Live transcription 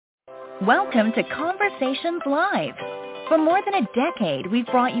Welcome to Conversations Live. For more than a decade, we've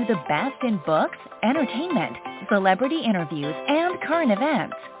brought you the best in books, entertainment, celebrity interviews, and current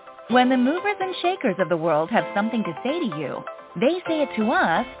events. When the movers and shakers of the world have something to say to you, they say it to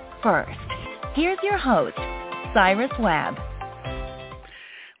us first. Here's your host, Cyrus Webb.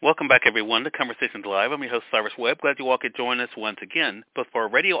 Welcome back, everyone, to Conversations Live. I'm your host, Cyrus Webb. Glad you all could join us once again. But for our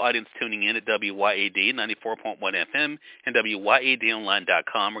radio audience tuning in at WYAD 94.1 FM and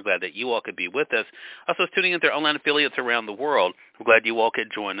WYADonline.com, we're glad that you all could be with us. Also, tuning in to our online affiliates around the world, we're glad you all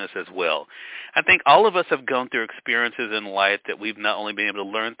could join us as well. I think all of us have gone through experiences in life that we've not only been able to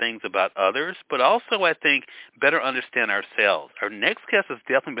learn things about others, but also, I think, better understand ourselves. Our next guest has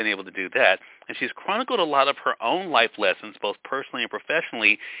definitely been able to do that, and she's chronicled a lot of her own life lessons, both personally and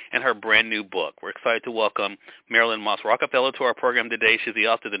professionally, in her brand new book. We're excited to welcome Marilyn Moss Rockefeller to our program today. She's the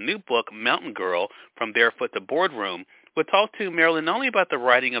author of the new book, Mountain Girl, From Barefoot to Boardroom. We'll talk to Marilyn not only about the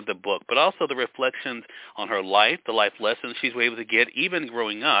writing of the book, but also the reflections on her life, the life lessons she's able to get even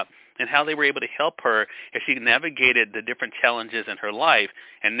growing up, and how they were able to help her as she navigated the different challenges in her life,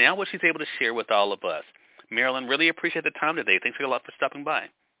 and now what she's able to share with all of us. Marilyn, really appreciate the time today. Thanks a lot for stopping by.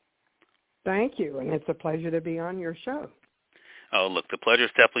 Thank you, and it's a pleasure to be on your show. Oh, look, the pleasure is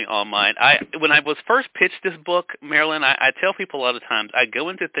definitely all mine. When I was first pitched this book, Marilyn, I tell people a lot of times I go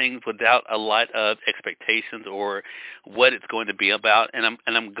into things without a lot of expectations or what it's going to be about, and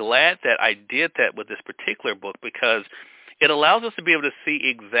I'm glad that I did that with this particular book because it allows us to be able to see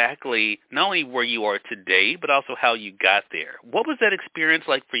exactly not only where you are today, but also how you got there. What was that experience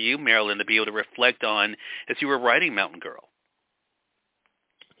like for you, Marilyn, to be able to reflect on as you were writing Mountain Girl?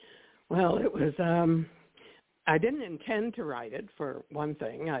 Well, it was I didn't intend to write it, for one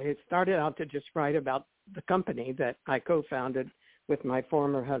thing. I started out to just write about the company that I co-founded with my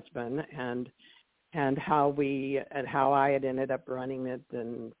former husband and how I had ended up running it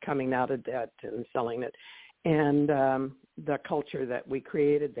and coming out of debt and selling it, and the culture that we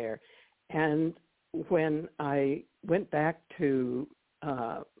created there. And when I went back to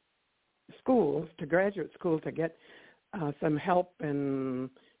graduate school to get some help in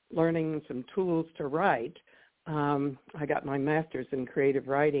learning some tools to write, I got my master's in creative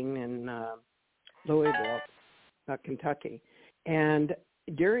writing in Louisville, Kentucky. And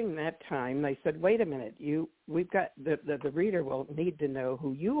during that time, they said, wait a minute, we've got the reader will need to know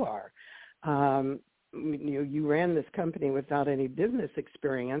who you are. You ran this company without any business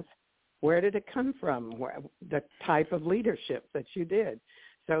experience. Where did it come from? The type of leadership that you did.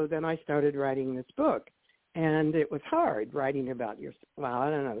 So then I started writing this book. And it was hard writing about well, I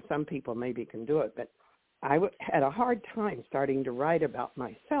don't know, some people maybe can do it, but I had a hard time starting to write about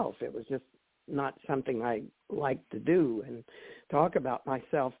myself. It was just not something I liked to do and talk about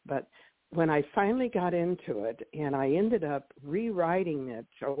myself. But when I finally got into it and I ended up rewriting it,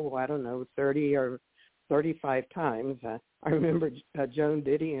 30 or 35 times. I remember Joan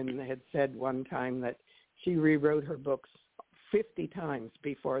Didion had said one time that she rewrote her books 50 times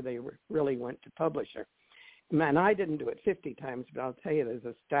before they really went to publisher. And I didn't do it 50 times, but I'll tell you, there's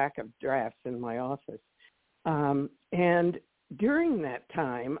a stack of drafts in my office. And during that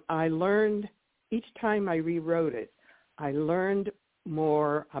time, I learned, each time I rewrote it, I learned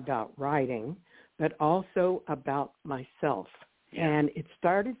more about writing, but also about myself. And it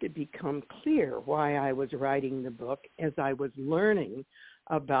started to become clear why I was writing the book as I was learning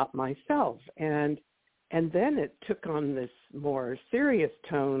about myself. And then it took on this more serious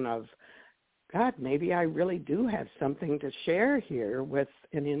tone of, God, maybe I really do have something to share here with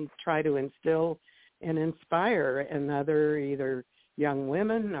and try to instill and inspire another either young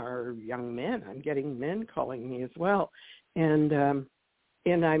women or young men. I'm getting men calling me as well. And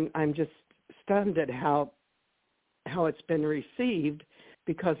I'm just stunned at how it's been received,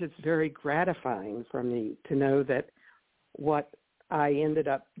 because it's very gratifying for me to know that what I ended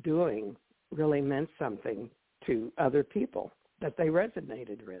up doing really meant something to other people, that they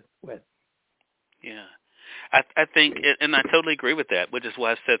resonated with. Yeah. I think, and I totally agree with that, which is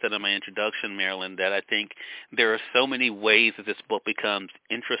why I said that in my introduction, Marilyn, that I think there are so many ways that this book becomes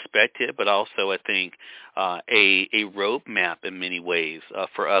introspective, but also I think a roadmap in many ways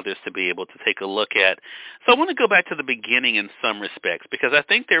for others to be able to take a look at. So I want to go back to the beginning in some respects, because I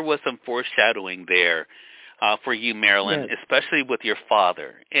think there was some foreshadowing there for you, Marilyn, yes, especially with your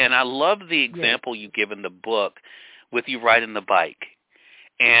father. And I love the example you give in the book with you riding the bike.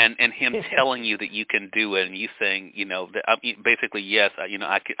 And him telling you that you can do it, and you saying, basically, yes,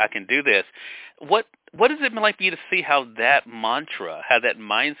 I can do this. What has it been like for you to see how that mantra, how that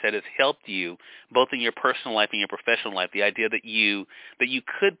mindset has helped you both in your personal life and your professional life? The idea that you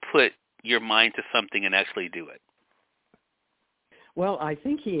could put your mind to something and actually do it. Well, I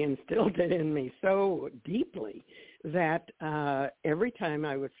think he instilled it in me so deeply that every time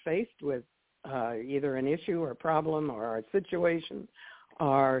I was faced with either an issue or a problem or a situation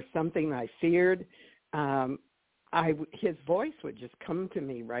or something I feared, his voice would just come to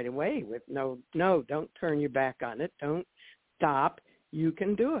me right away with, no, don't turn your back on it. Don't stop. You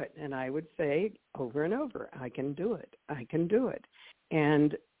can do it. And I would say over and over, I can do it. I can do it.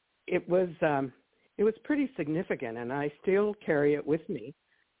 And it was pretty significant, and I still carry it with me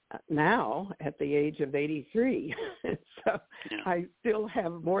now at the age of 83. So yeah. I still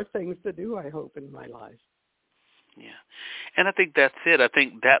have more things to do, I hope, in my life. Yeah. And I think that's it. I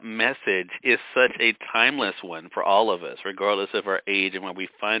think that message is such a timeless one for all of us, regardless of our age and where we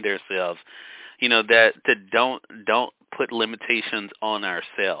find ourselves, that don't put limitations on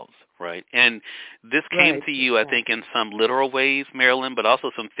ourselves, right? And this came to you, I think, in some literal ways, Marilyn, but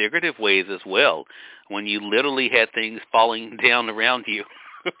also some figurative ways as well, when you literally had things falling down around you,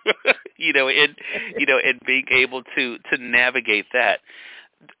 and being able to navigate that.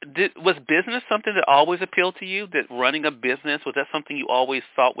 Was business something that always appealed to you, that running a business, was that something you always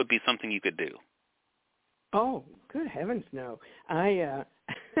thought would be something you could do? Oh, good heavens, no.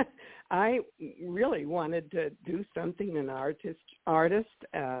 I really wanted to do something an artist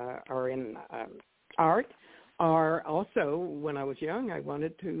or in art, or also when I was young, I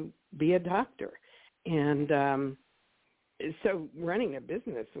wanted to be a doctor. And so running a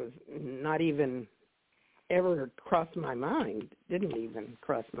business was not even ever crossed my mind, didn't even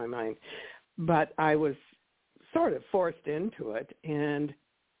cross my mind. But I was sort of forced into it. And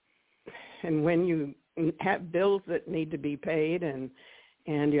when you have bills that need to be paid and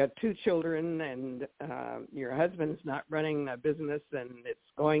you have 2 children and your husband's not running a business and it's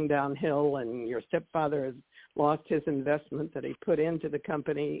going downhill and your stepfather has lost his investment that he put into the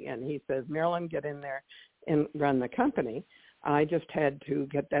company and he says, Marilyn, get in there and run the company. I just had to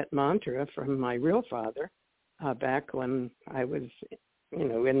get that mantra from my real father back when I was,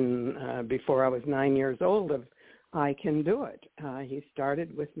 before I was 9 years old of I can do it. He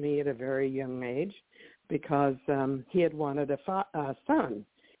started with me at a very young age because he had wanted a son.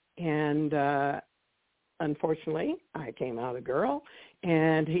 And unfortunately, I came out a girl,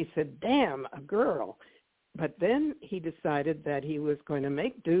 and he said, damn, a girl. But then he decided that he was going to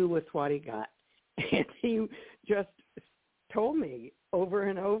make do with what he got. And he just told me over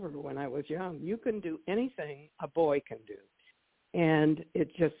and over when I was young, you can do anything a boy can do. And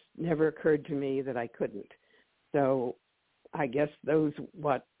it just never occurred to me that I couldn't. So I guess those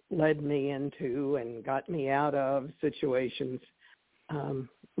what led me into and got me out of situations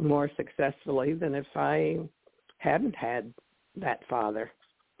more successfully than if I hadn't had that father.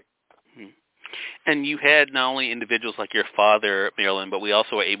 And you had not only individuals like your father, Marilyn, but we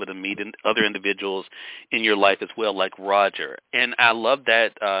also were able to meet other individuals in your life as well, like Roger. And I love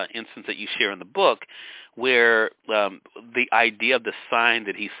that instance that you share in the book where the idea of the sign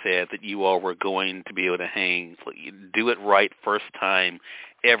that he said that you all were going to be able to hang, do it right first time,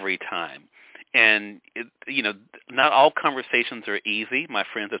 every time. And, not all conversations are easy. My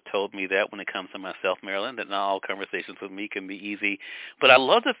friends have told me that when it comes to myself, Marilyn, that not all conversations with me can be easy. But I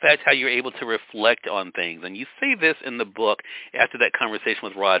love the fact how you're able to reflect on things. And you say this in the book after that conversation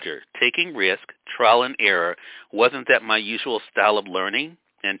with Roger. Taking risk, trial and error, wasn't that my usual style of learning?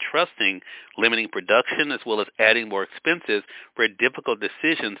 And trusting, limiting production as well as adding more expenses were difficult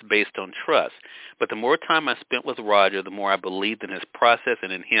decisions based on trust. But the more time I spent with Roger, the more I believed in his process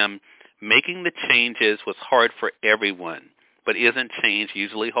and in him. Making the changes was hard for everyone, but isn't change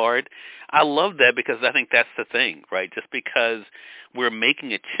usually hard? I love that because I think that's the thing, right? Just because we're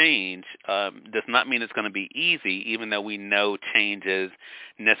making a change does not mean it's going to be easy, even though we know change is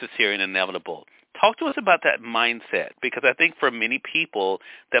necessary and inevitable. Talk to us about that mindset, because I think for many people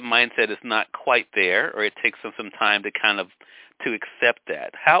that mindset is not quite there, or it takes them some time to kind of to accept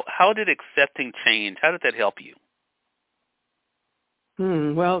that. How did accepting change, how did that help you?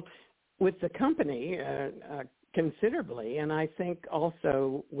 Well, with the company, considerably, and I think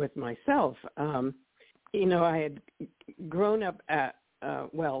also with myself. I had grown up at,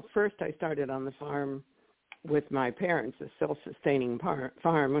 first I started on the farm with my parents, a self-sustaining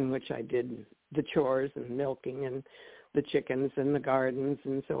farm in which I did the chores and milking and the chickens and the gardens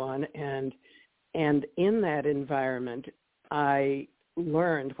and so on. And in that environment, I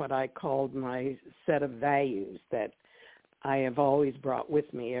learned what I called my set of values that I have always brought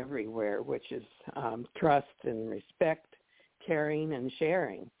with me everywhere, which is trust and respect, caring and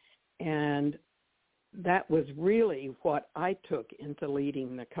sharing. And that was really what I took into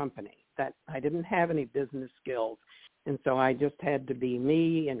leading the company, that I didn't have any business skills. And so I just had to be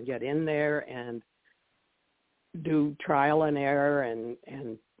me and get in there and do trial and error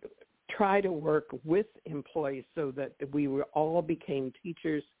and try to work with employees so that we all became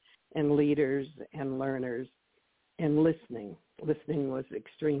teachers and leaders and learners, and listening. Listening was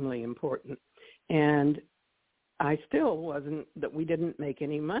extremely important. And I still wasn't, that we didn't make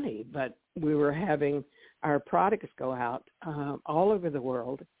any money, but we were having our products go out all over the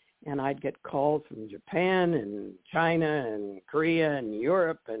world, and I'd get calls from Japan and China and Korea and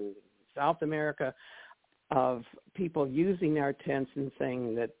Europe and South America of people using our tents and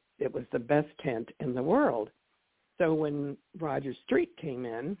saying that it was the best tent in the world. So when Roger Street came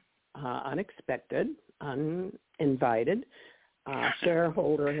in, unexpected, uninvited,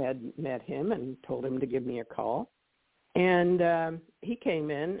 shareholder had met him and told him to give me a call. And he came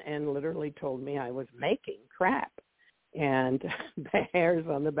in and literally told me I was making crap. And the hairs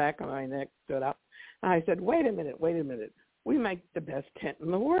on the back of my neck stood up. I said, wait a minute. We make the best tent in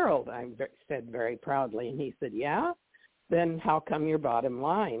the world, I said very proudly. And he said, yeah? Then how come your bottom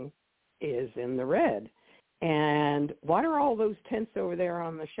line is in the red? And what are all those tents over there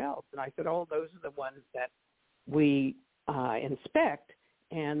on the shelf? And I said, oh, those are the ones that we inspect,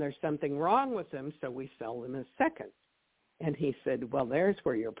 and there's something wrong with them, so we sell them as seconds. And he said, well, there's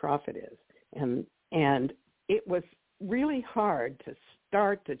where your profit is. And it was really hard to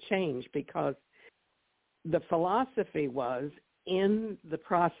start to change because the philosophy was in the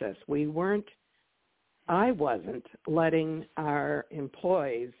process. I wasn't letting our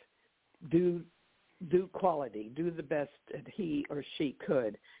employees do quality, do the best that he or she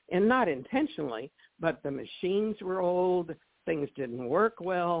could. And not intentionally, but the machines were old, things didn't work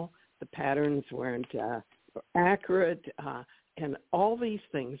well, the patterns weren't accurate, and all these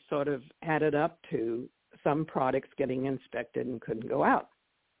things sort of added up to some products getting inspected and couldn't go out.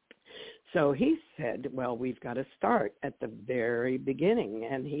 So he said, well, we've got to start at the very beginning.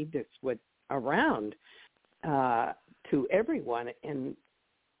 And he just went around to everyone and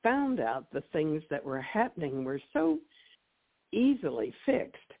found out the things that were happening were so easily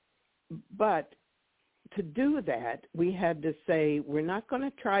fixed. But to do that, we had to say, we're not going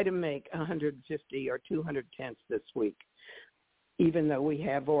to try to make 150 or 200 tents this week, even though we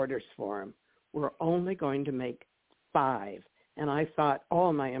have orders for them. We're only going to make 5. And I thought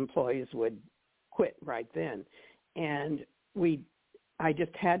all my employees would quit right then. And I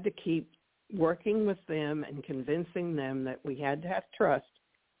just had to keep working with them and convincing them that we had to have trust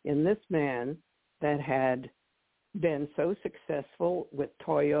in this man that had been so successful with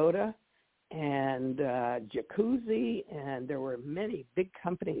Toyota and Jacuzzi, and there were many big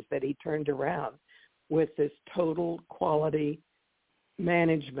companies that he turned around with this total quality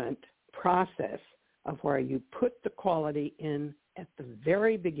management process of where you put the quality in at the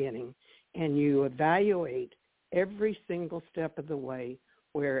very beginning and you evaluate every single step of the way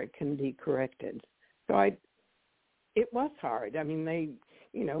where it can be corrected. So it was hard. I mean,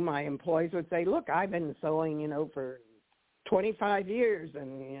 my employees would say, look, I've been sewing, for 25 years,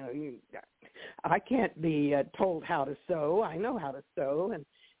 and, I can't be told how to sew. I know how to sew. And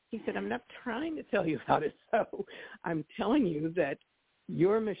he said, I'm not trying to tell you how to sew. I'm telling you that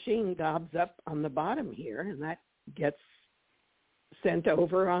your machine gobs up on the bottom here, and that gets sent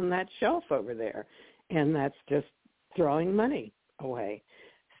over on that shelf over there. And that's just throwing money away.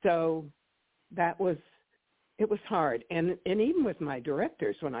 So it was hard. And even with my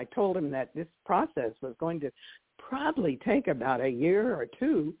directors, when I told them that this process was going to probably take about a year or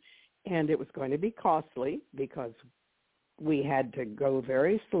two, and it was going to be costly because we had to go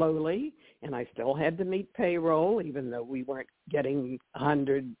very slowly, and I still had to meet payroll, even though we weren't getting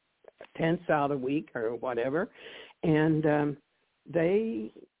 100 tents out a week or whatever. And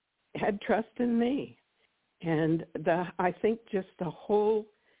they had trust in me. And I think just the whole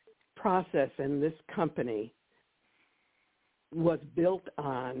process in this company was built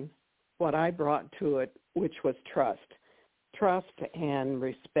on what I brought to it, which was trust and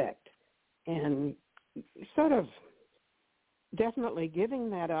respect, and sort of definitely giving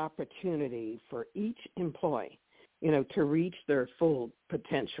that opportunity for each employee, to reach their full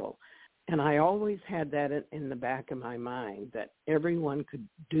potential. And I always had that in the back of my mind, that everyone could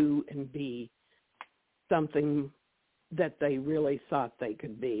do and be something that they really thought they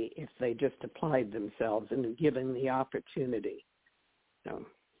could be if they just applied themselves and given the opportunity. So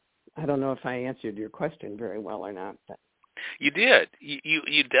I don't know if I answered your question very well or not. But. You did.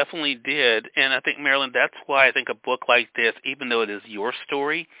 You definitely did. And I think, Marilyn, that's why I think a book like this, even though it is your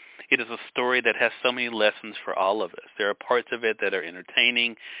story, it is a story that has so many lessons for all of us. There are parts of it that are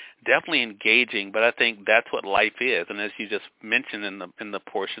entertaining, definitely engaging, but I think that's what life is. And as you just mentioned in the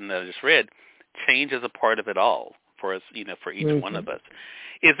portion that I just read, change is a part of it all for us, for each one of us.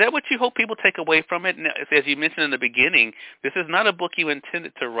 Is that what you hope people take away from it? Now, as you mentioned in the beginning, this is not a book you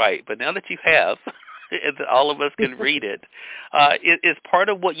intended to write, but now that you have, all of us can read it. Is part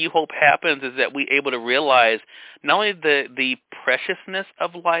of what you hope happens is that we're able to realize not only the preciousness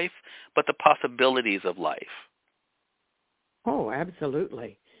of life, but the possibilities of life. Oh,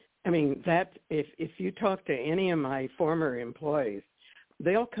 absolutely. I mean, that if you talk to any of my former employees,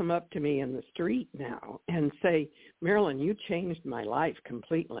 they'll come up to me in the street now and say, Marilyn, you changed my life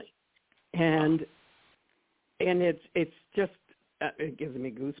completely. And it's just, it gives me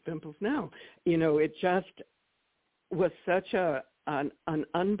goosepimples now. You know, it just was such an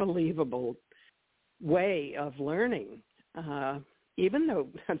unbelievable way of learning, even though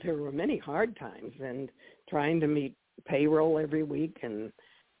there were many hard times and trying to meet payroll every week and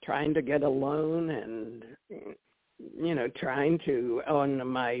trying to get a loan and, you know, trying to, on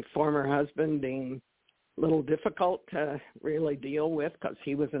my former husband being a little difficult to really deal with because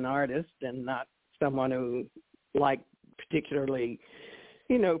he was an artist and not someone who liked particularly,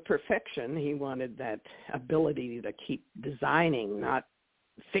 you know, perfection. He wanted that ability to keep designing, not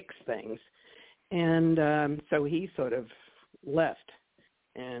fix things. And so he sort of left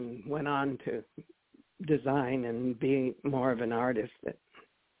and went on to design and be more of an artist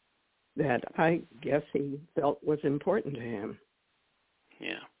that I guess he felt was important to him.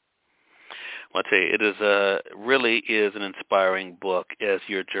 Yeah. Well, I tell you, it is really is an inspiring book, as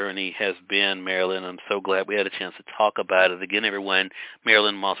your journey has been, Marilyn. I'm so glad we had a chance to talk about it. Again, everyone,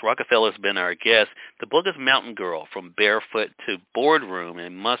 Marilyn Moss Rockefeller has been our guest. The book is Mountain Girl, From Barefoot to Boardroom,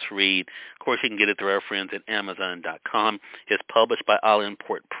 and must read. Of course, you can get it through our friends at Amazon.com. It's published by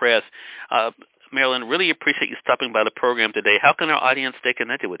Allenport Press. Marilyn, really appreciate you stopping by the program today. How can our audience stay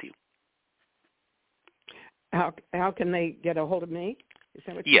connected with you? How can they get a hold of me? Is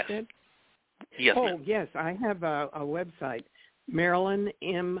that what you said? Yes. Oh, ma'am. yes. I have a website,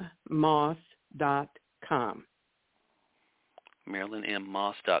 MarilynMMoss.com.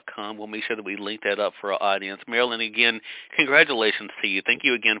 MarilynMMoss.com. We'll make sure that we link that up for our audience. Marilyn, again, congratulations to you. Thank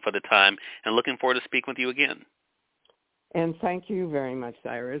you again for the time, and looking forward to speaking with you again. And thank you very much,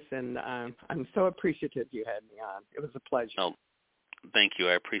 Cyrus. And I'm so appreciative you had me on. It was a pleasure. Oh, thank you.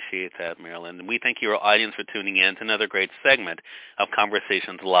 I appreciate that, Marilyn. And we thank you, our audience, for tuning in to another great segment of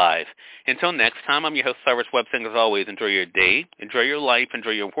Conversations Live. Until next time, I'm your host, Cyrus Webb, saying as always, enjoy your day, enjoy your life,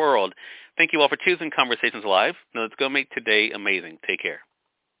 enjoy your world. Thank you all for choosing Conversations Live. Now let's go make today amazing. Take care.